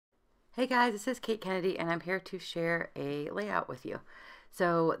Hey guys, this is Kate Kennedy and I'm here to share a layout with you.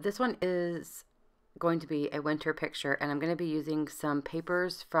 So this one is going to be a winter picture and I'm going to be using some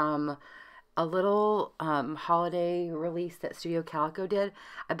papers from a little holiday release that Studio Calico did.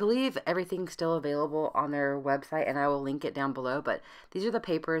 I believe everything's still available on their website and I will link it down below, but these are the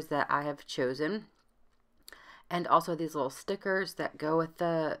papers that I have chosen. And also these little stickers that go with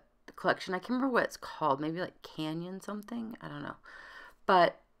the collection. I can't remember what it's called, maybe like Canyon something, I don't know.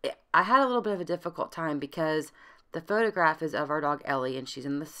 But I had a little bit of a difficult time because the photograph is of our dog Ellie and she's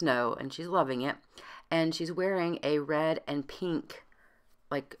in the snow and she's loving it. And she's wearing a red and pink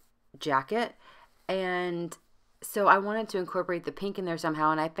like jacket. And so I wanted to incorporate the pink in there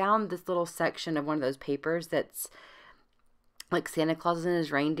somehow. And I found this little section of one of those papers that's like Santa Claus and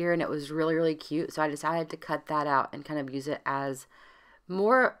his reindeer. And it was really, really cute. So I decided to cut that out and kind of use it as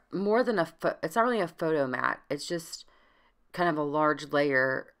more than it's not really a photo mat. It's just kind of a large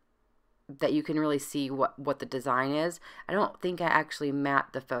layer that you can really see what the design is. I don't think I actually matte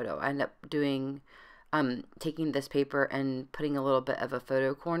the photo. I end up doing taking this paper and putting a little bit of a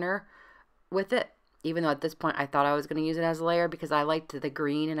photo corner with it, even though at this point I thought I was going to use it as a layer because I liked the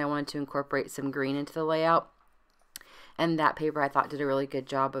green and I wanted to incorporate some green into the layout. And that paper I thought did a really good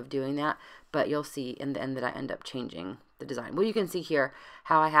job of doing that, but you'll see in the end that I end up changing the design. Well, you can see here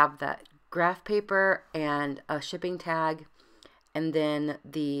how I have that graph paper and a shipping tag and then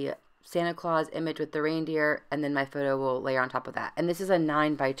the Santa Claus image with the reindeer, and then my photo will layer on top of that. And this is a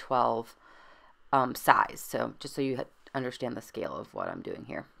 9 by 12 size, so just so you understand the scale of what I'm doing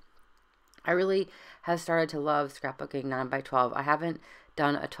here. I really have started to love scrapbooking 9 by 12. I haven't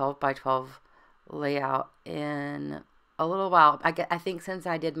done a 12 by 12 layout in a little while. I think since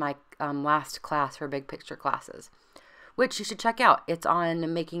I did my last class for big picture classes, which you should check out. It's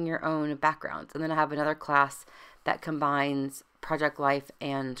on making your own backgrounds. And then I have another class that combines project life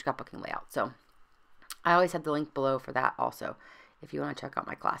and scrapbooking layout. So I always have the link below for that also if you want to check out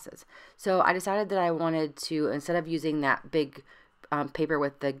my classes. So I decided that I wanted to, instead of using that big paper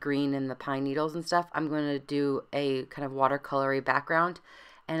with the green and the pine needles and stuff, I'm going to do a kind of watercolory background.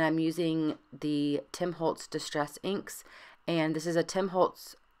 And I'm using the Tim Holtz Distress inks. And this is a Tim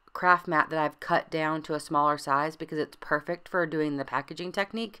Holtz craft mat that I've cut down to a smaller size because it's perfect for doing the packaging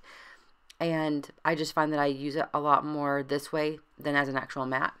technique. And I just find that I use it a lot more this way than as an actual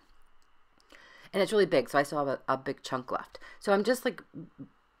mat. And it's really big, so I still have a big chunk left. So I'm just like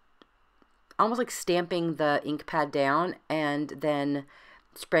almost like stamping the ink pad down and then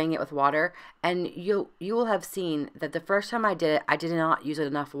spraying it with water. And you will have seen that the first time I did it, I did not use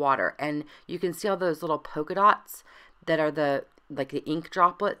enough water. And you can see all those little polka dots that are the ink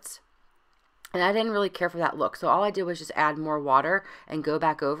droplets. And I didn't really care for that look. So all I did was just add more water and go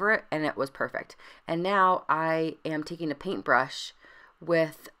back over it, and it was perfect. And now I am taking a paintbrush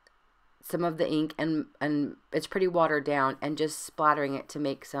with some of the ink, and it's pretty watered down, and just splattering it to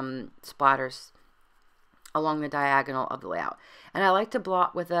make some splatters along the diagonal of the layout. And I like to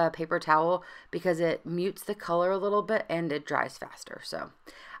blot with a paper towel because it mutes the color a little bit and it dries faster. So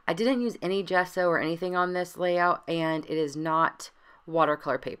I didn't use any gesso or anything on this layout, and it is not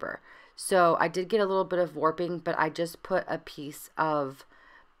watercolor paper. So I did get a little bit of warping, but I just put a piece of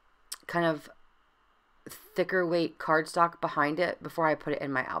kind of thicker weight cardstock behind it before I put it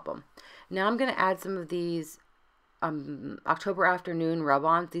in my album. Now I'm going to add some of these October Afternoon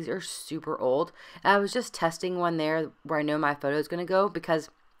rub-ons. These are super old. And I was just testing one there where I know my photo is going to go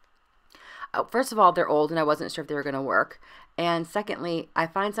because first of all, they're old and I wasn't sure if they were going to work. And secondly, I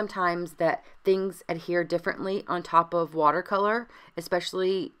find sometimes that things adhere differently on top of watercolor,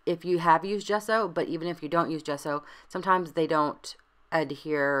 especially if you have used gesso, but even if you don't use gesso, sometimes they don't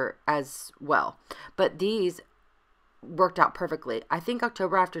adhere as well. But these worked out perfectly. I think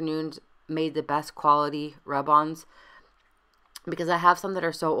October Afternoons made the best quality rub-ons because I have some that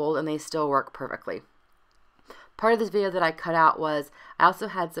are so old and they still work perfectly. Part of this video that I cut out was I also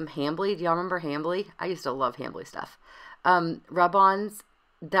had some Hambly. Do y'all remember Hambly? I used to love Hambly stuff. Rub-ons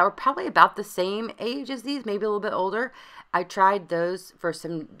that were probably about the same age as these, maybe a little bit older. I tried those for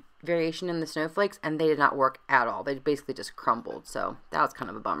some variation in the snowflakes and they did not work at all. They basically just crumbled, so that was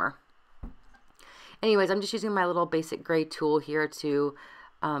kind of a bummer. Anyways, I'm just using my little basic gray tool here to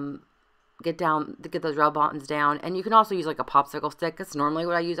get those rub-ons down. And you can also use like a popsicle stick. That's normally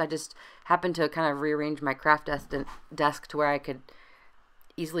what I use. I just happened to kind of rearrange my craft desk to where I could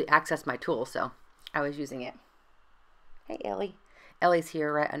easily access my tool, so I was using it. Hey, Ellie. Ellie's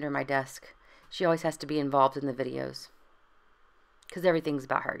here right under my desk. She always has to be involved in the videos because everything's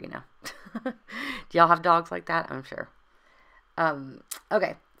about her, you know. Do y'all have dogs like that? I'm sure.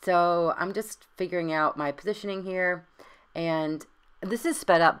 Okay, so I'm just figuring out my positioning here, and This is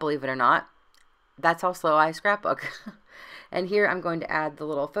sped up, believe it or not. That's how slow I scrapbook. And here I'm going to add the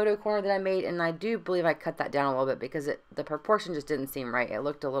little photo corner that I made, and I do believe I cut that down a little bit because the proportion just didn't seem right. It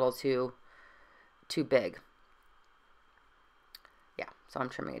looked a little too big. Yeah, so I'm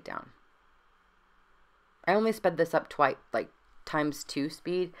trimming it down. I only sped this up twice, like ×2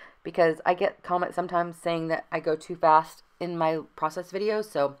 speed, because I get comments sometimes saying that I go too fast in my process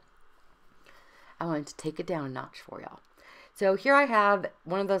videos, so I wanted to take it down a notch for y'all. So here I have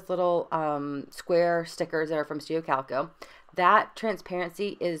one of those little square stickers that are from Studio Calico. That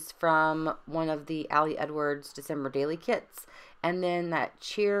transparency is from one of the Ali Edwards December Daily kits. And then that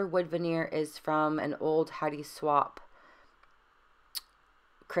Cheer wood veneer is from an old Heidi Swap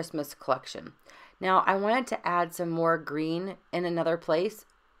Christmas collection. Now I wanted to add some more green in another place.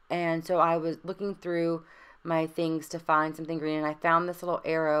 And so I was looking through my things to find something green. And I found this little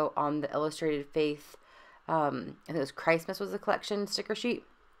arrow on the Illustrated Faith. I think it was Christmas was the collection sticker sheet.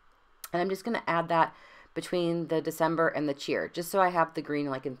 And I'm just going to add that between the December and the Cheer, just so I have the green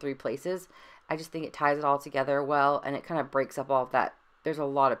like in 3 places. I just think it ties it all together well, and it kind of breaks up all of that. There's a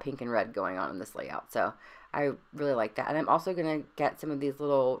lot of pink and red going on in this layout, so I really like that. And I'm also going to get some of these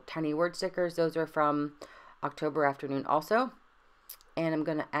little tiny word stickers. Those are from October Afternoon also. And I'm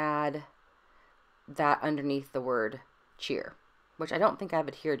going to add that underneath the word Cheer, which I don't think I've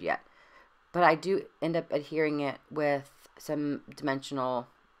adhered yet. But I do end up adhering it with some dimensional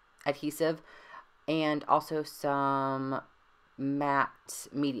adhesive and also some matte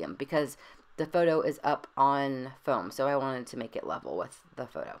medium because the photo is up on foam. So I wanted to make it level with the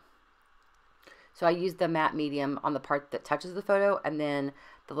photo. So I used the matte medium on the part that touches the photo, and then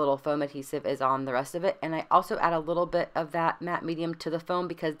the little foam adhesive is on the rest of it. And I also add a little bit of that matte medium to the foam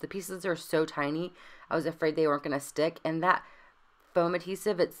because the pieces are so tiny. I was afraid they weren't going to stick. And that foam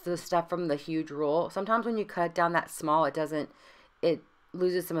adhesive, it's the stuff from the huge roll. Sometimes when you cut it down that small, it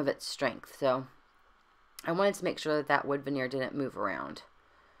loses some of its strength. So I wanted to make sure that that wood veneer didn't move around.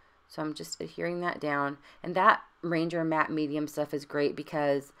 So I'm just adhering that down. And that Ranger matte medium stuff is great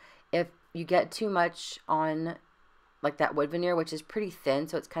because if you get too much on like that wood veneer, which is pretty thin,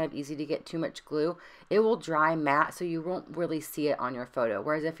 so it's kind of easy to get too much glue, it will dry matte, so you won't really see it on your photo.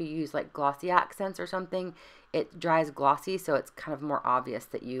 Whereas if you use like glossy accents or something, it dries glossy, so it's kind of more obvious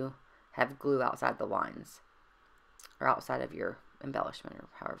that you have glue outside the lines or outside of your embellishment, or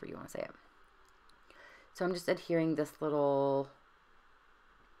however you want to say it. So I'm just adhering this little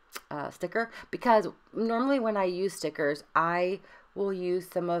sticker because normally when I use stickers, I will use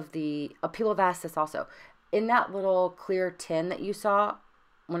some of the Appeal of Ask this also. In that little clear tin that you saw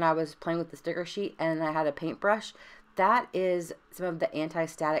when I was playing with the sticker sheet and I had a paintbrush, that is some of the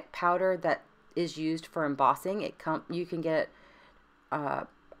anti-static powder that is used for embossing. You can get it, I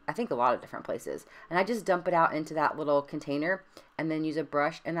think, a lot of different places. And I just dump it out into that little container and then use a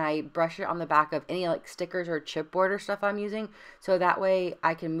brush, and I brush it on the back of any like stickers or chipboard or stuff I'm using, so that way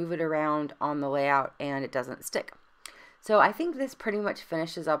I can move it around on the layout and it doesn't stick. So I think this pretty much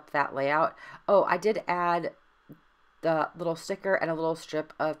finishes up that layout. Oh, I did add the little sticker and a little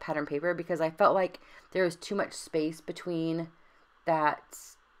strip of pattern paper because I felt like there was too much space between that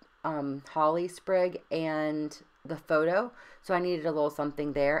holly sprig and the photo, so I needed a little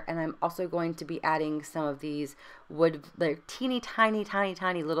something there. And I'm also going to be adding some of these wood, like teeny tiny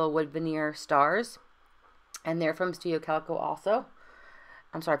little wood veneer stars, and they're from Studio Calico also.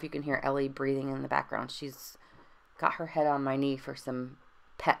 I'm sorry if you can hear Ellie breathing in the background. She's got her head on my knee for some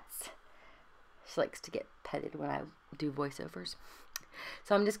pets. She likes to get petted when I do voiceovers.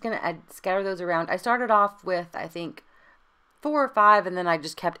 So I'm just gonna scatter those around. I started off with, I think, 4 or 5, and then I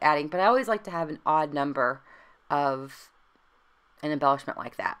just kept adding, but I always like to have an odd number of an embellishment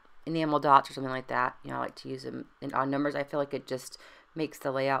like that. Enamel dots or something like that. You know, I like to use them in odd numbers. I feel like it just makes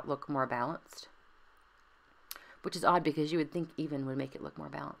the layout look more balanced. Which is odd because you would think even would make it look more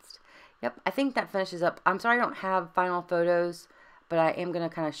balanced. Yep, I think that finishes up. I'm sorry I don't have final photos, but I am going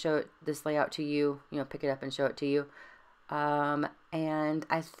to kind of show this layout to you, pick it up and show it to you. And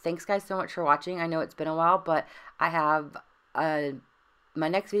thanks guys so much for watching. I know it's been a while, but I have, my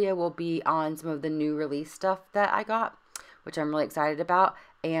next video will be on some of the new release stuff that I got, which I'm really excited about.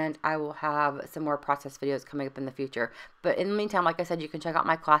 And I will have some more process videos coming up in the future. But in the meantime, like I said, you can check out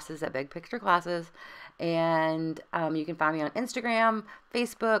my classes at Big Picture Classes. And you can find me on Instagram,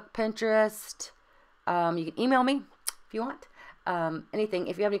 Facebook, Pinterest. You can email me if you want. Anything.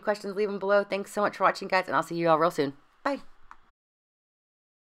 If you have any questions, leave them below. Thanks so much for watching, guys, and I'll see you all real soon.